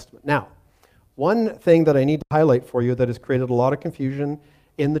New Testament. Now, one thing that I need to highlight for you that has created a lot of confusion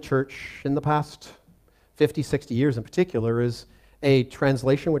in the church in the past 50, 60 years in particular is a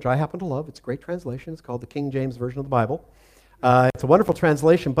translation which I happen to love. It's a great translation. It's called the King James Version of the Bible. It's a wonderful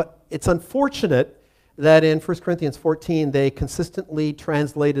translation, but it's unfortunate that in 1 Corinthians 14 they consistently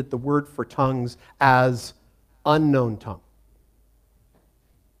translated the word for tongues as unknown tongue.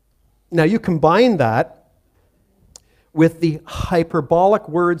 Now you combine that with the hyperbolic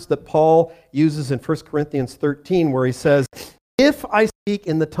words that Paul uses in 1 Corinthians 13 where he says, if I speak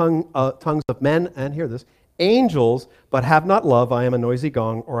in the tongues of men, and hear this, angels, but have not love, I am a noisy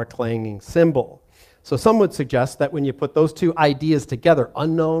gong or a clanging cymbal. So some would suggest that when you put those two ideas together,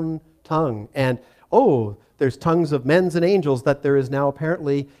 unknown tongue and, there's tongues of men's and angels, that there is now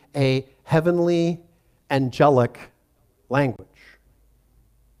apparently a heavenly, angelic language.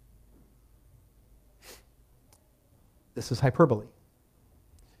 This is hyperbole.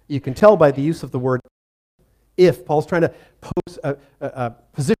 You can tell by the use of the word if. Paul's trying to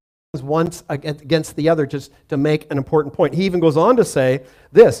position one against the other just to make an important point. He even goes on to say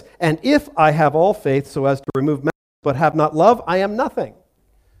this, and if I have all faith so as to remove mountains, but have not love, I am nothing.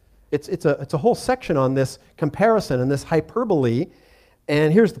 It's a whole section on this comparison and this hyperbole.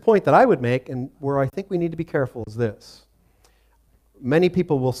 And here's the point that I would make, and where I think we need to be careful, is this. Many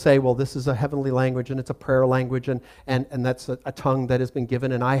people will say, well, this is a heavenly language, and it's a prayer language, and that's a tongue that has been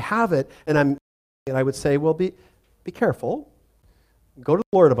given, and I have it, and I would say, well, be careful. Go to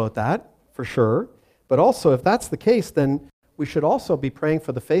the Lord about that, for sure. But also, if that's the case, then we should also be praying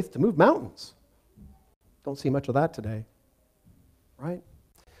for the faith to move mountains. Don't see much of that today, right?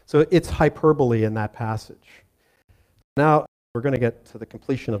 So it's hyperbole in that passage. Now, we're going to get to the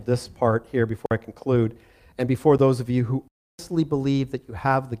completion of this part here before I conclude. And before those of you who honestly believe that you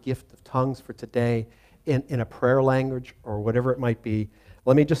have the gift of tongues for today in a prayer language or whatever it might be,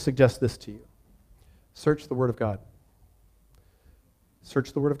 let me just suggest this to you. Search the Word of God.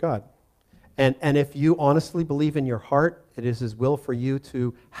 Search the Word of God. And if you honestly believe in your heart it is His will for you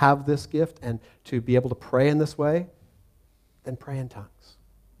to have this gift and to be able to pray in this way, then pray in tongues.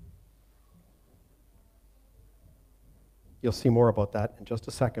 You'll see more about that in just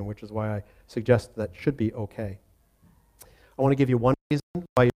a second, which is why I suggest that should be okay. I want to give you one reason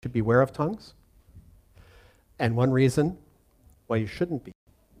why you should beware of tongues, and one reason why you shouldn't be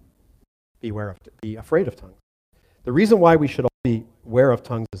afraid of tongues. The reason why we should all be aware of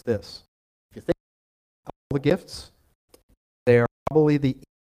tongues is this. If you think of all the gifts, they are probably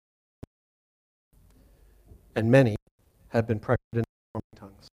and many have been pressured into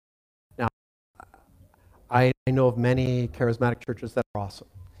tongues. Now, I know of many charismatic churches that are awesome.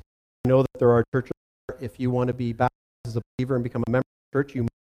 I know that there are churches where if you want to be baptized as a believer and become a member of the church, you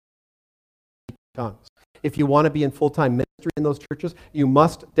must speak in tongues. If you want to be in full-time ministry in those churches, you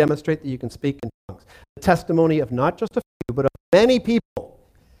must demonstrate that you can speak in tongues. The testimony of not just a few, but of many people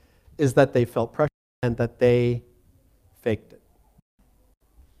is that they felt pressure and that they faked it.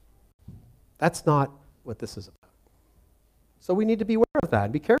 That's not what this is about. So we need to be aware of that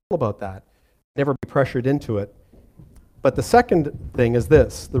and be careful about that. Never be pressured into it. But the second thing is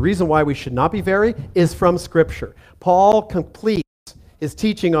this. The reason why we should not be very is from Scripture. Paul completes his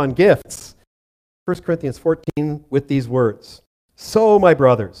teaching on gifts, 1 Corinthians 14, with these words. So, my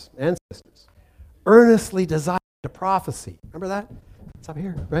brothers and sisters, earnestly desire to prophecy. Remember that? It's up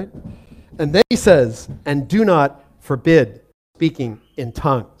here, right? And then he says, and do not forbid speaking in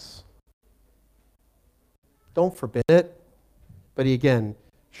tongues. Don't forbid it. But he again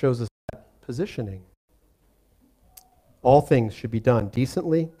shows us that positioning. All things should be done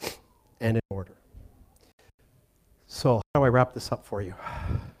decently and in order. So how do I wrap this up for you?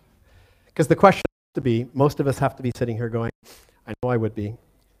 Because the question has to be, most of us have to be sitting here going, I know I would be.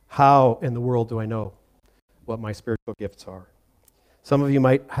 How in the world do I know what my spiritual gifts are? Some of you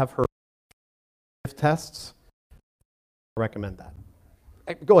might have heard gift tests. I recommend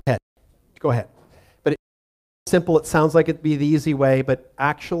that. Go ahead. But it's simple. It sounds like it'd be the easy way, but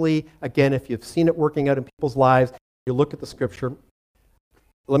actually, again, if you've seen it working out in people's lives, you look at the Scripture.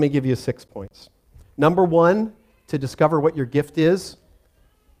 Let me give you 6 points. Number 1, to discover what your gift is,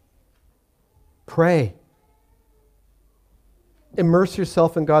 pray. Immerse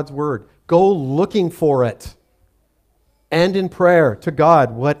yourself in God's Word. Go looking for it. And in prayer to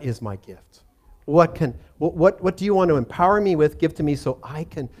God, what is my gift? What do you want to empower me with, give to me so I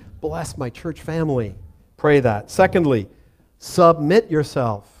can bless my church family? Pray that. Secondly, submit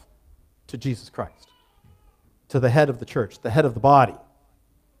yourself to Jesus Christ, to the head of the church, the head of the body,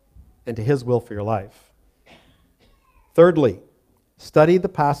 and to His will for your life. Thirdly, study the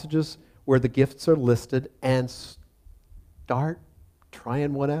passages where the gifts are listed and start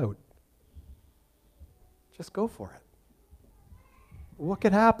trying one out. Just go for it. What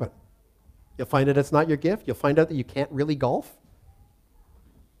could happen? You'll find out it's not your gift. You'll find out that you can't really golf.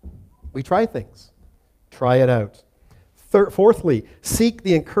 We try things. Try it out. Fourthly, seek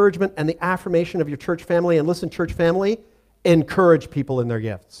the encouragement and the affirmation of your church family. And listen, church family, encourage people in their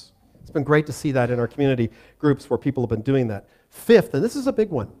gifts. It's been great to see that in our community groups where people have been doing that. Fifth, and this is a big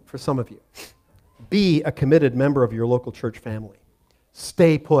one for some of you, be a committed member of your local church family.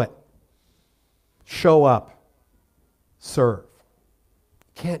 Stay put. Show up. Serve.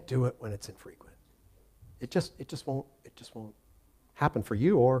 Can't do it when it's infrequent. It just won't happen for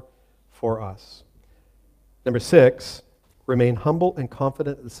you or for us. Number 6, remain humble and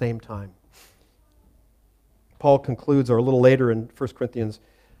confident at the same time. Paul concludes, or a little later in 1 Corinthians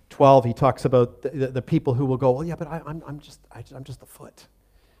 12, he talks about the people who will go, well, yeah, but I'm just a foot.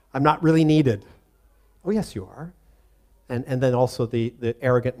 I'm not really needed. Oh, yes, you are. And then also the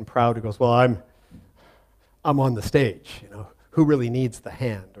arrogant and proud who goes, well, I'm on the stage, you know. Who really needs the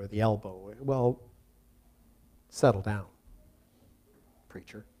hand or the elbow? Well, settle down,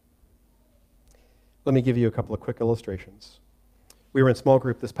 preacher. Let me give you a couple of quick illustrations. We were in small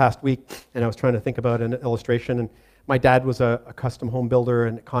group this past week, and I was trying to think about an illustration, and my dad was a custom home builder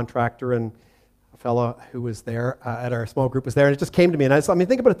and contractor, and a fellow who was there at our small group was there, and it just came to me, and I mean,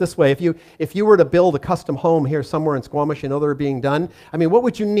 think about it this way. If you were to build a custom home here somewhere in Squamish, you know they're being done, I mean, what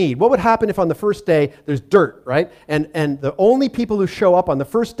would you need? What would happen if on the first day there's dirt, right? And the only people who show up on the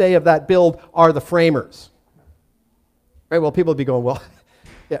first day of that build are the framers. Right? Well, people would be going, well,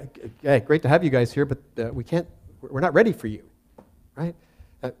 yeah, great to have you guys here, but we're not ready for you, right?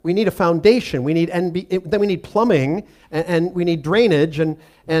 We need a foundation. Then we need plumbing, and we need drainage, and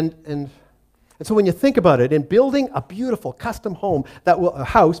so when you think about it, in building a beautiful custom home that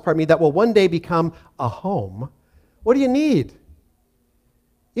will one day become a home, what do you need?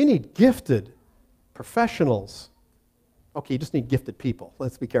 You need gifted professionals. Okay, you just need gifted people.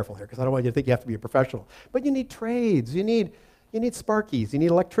 Let's be careful here, because I don't want you to think you have to be a professional. But you need trades. You need sparkies. You need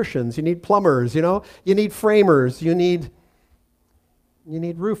electricians. You need plumbers. You know, you need framers. You need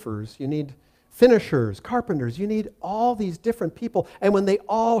roofers. You need finishers, carpenters. You need all these different people. And when they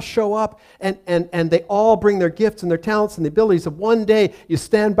all show up and they all bring their gifts and their talents and the abilities, of one day you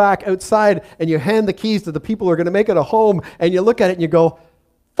stand back outside and you hand the keys to the people who are going to make it a home, and you look at it and you go,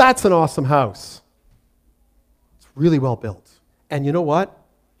 that's an awesome house. Really well built. And you know what?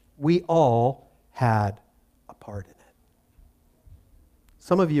 We all had a part in it.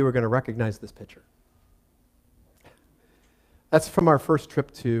 Some of you are going to recognize this picture. That's from our first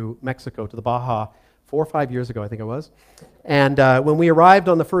trip to Mexico, to the Baja, 4 or 5 years ago, I think it was. And when we arrived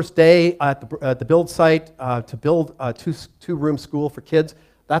on the first day at the build site to build a two-room school for kids,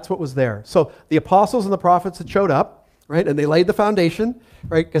 that's what was there. So the apostles and the prophets had showed up, right? And they laid the foundation,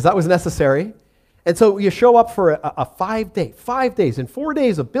 right? Because that was necessary. And so you show up for a 5 days. In 4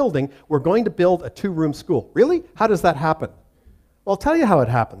 days of building, we're going to build a two-room school. Really? How does that happen? Well, I'll tell you how it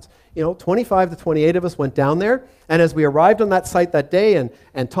happens. 25 to 28 of us went down there, and as we arrived on that site that day,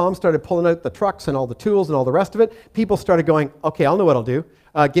 and Tom started pulling out the trucks and all the tools and all the rest of it, people started going, okay, I'll know what I'll do.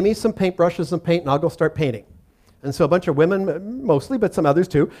 Give me some paintbrushes and paint, and I'll go start painting. And so a bunch of women, mostly, but some others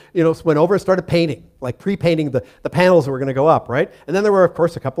too, went over and started painting, like pre-painting the panels that were going to go up, right? And then there were, of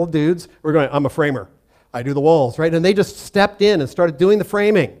course, a couple of dudes who were going, I'm a framer. I do the walls, right? And they just stepped in and started doing the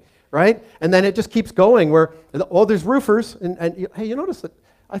framing, right? And then it just keeps going where, there's roofers. And hey, you notice that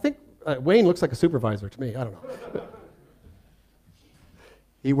I think Wayne looks like a supervisor to me. I don't know.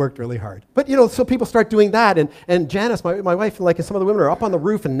 He worked really hard. But, so people start doing that. And Janice, my wife, and some of the women are up on the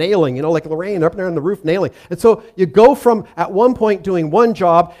roof and nailing, like Lorraine, up there on the roof nailing. And so you go from, at one point, doing one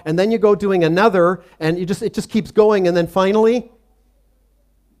job, and then you go doing another, and it just keeps going. And then finally,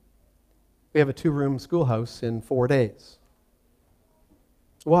 we have a two-room schoolhouse in 4 days.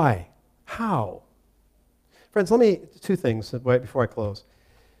 Why? How? Friends, two things right before I close.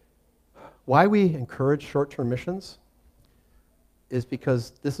 Why we encourage short-term missions is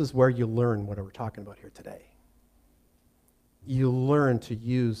because this is where you learn what we're talking about here today. You learn to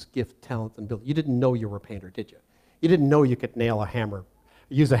use gift, talent, and ability. You didn't know you were a painter, did you? You didn't know you could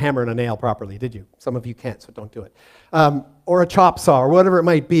use a hammer and a nail properly, did you? Some of you can't, so don't do it. Or a chop saw, or whatever it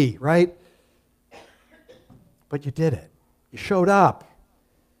might be, right? But you did it. You showed up,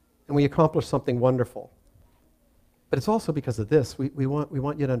 and we accomplished something wonderful. But it's also because of this. We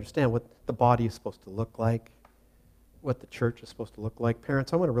want you to understand what the body is supposed to look like, what the church is supposed to look like.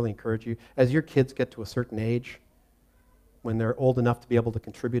 Parents, I want to really encourage you, as your kids get to a certain age, when they're old enough to be able to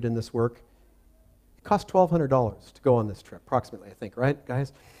contribute in this work, it costs $1,200 to go on this trip, approximately, I think, right,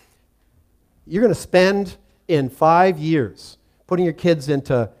 guys? You're going to spend in 5 years putting your kids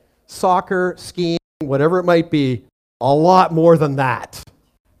into soccer, skiing, whatever it might be, a lot more than that.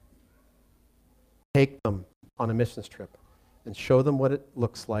 Take them on a missions trip and show them what it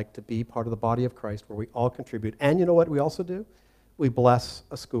looks like to be part of the body of Christ where we all contribute. And you know what we also do? We bless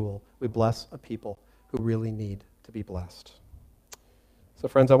a school. We bless a people who really need to be blessed. So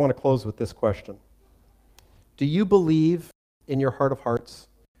friends, I want to close with this question. Do you believe in your heart of hearts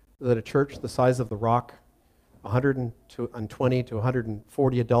that a church the size of the Rock, 120 to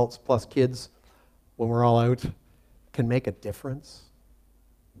 140 adults plus kids, when we're all out, can make a difference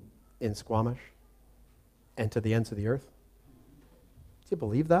in Squamish and to the ends of the earth? Do you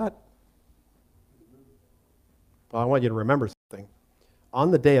believe that? Well, I want you to remember something.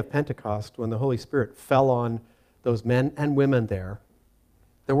 On the day of Pentecost, when the Holy Spirit fell on those men and women there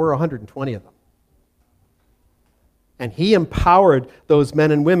were 120 of them. And he empowered those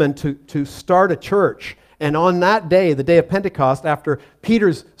men and women to start a church. And on that day, the day of Pentecost, after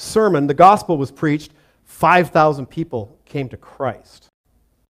Peter's sermon, the gospel was preached, 5,000 people came to Christ.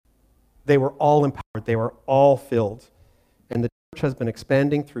 They were all empowered. They were all filled. And the church has been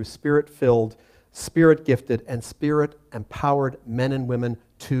expanding through Spirit-filled, Spirit-gifted, and Spirit-empowered men and women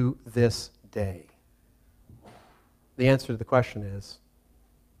to this day. The answer to the question is,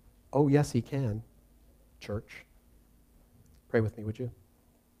 oh, yes, he can, church. Pray with me, would you?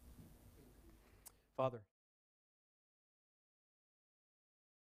 Father.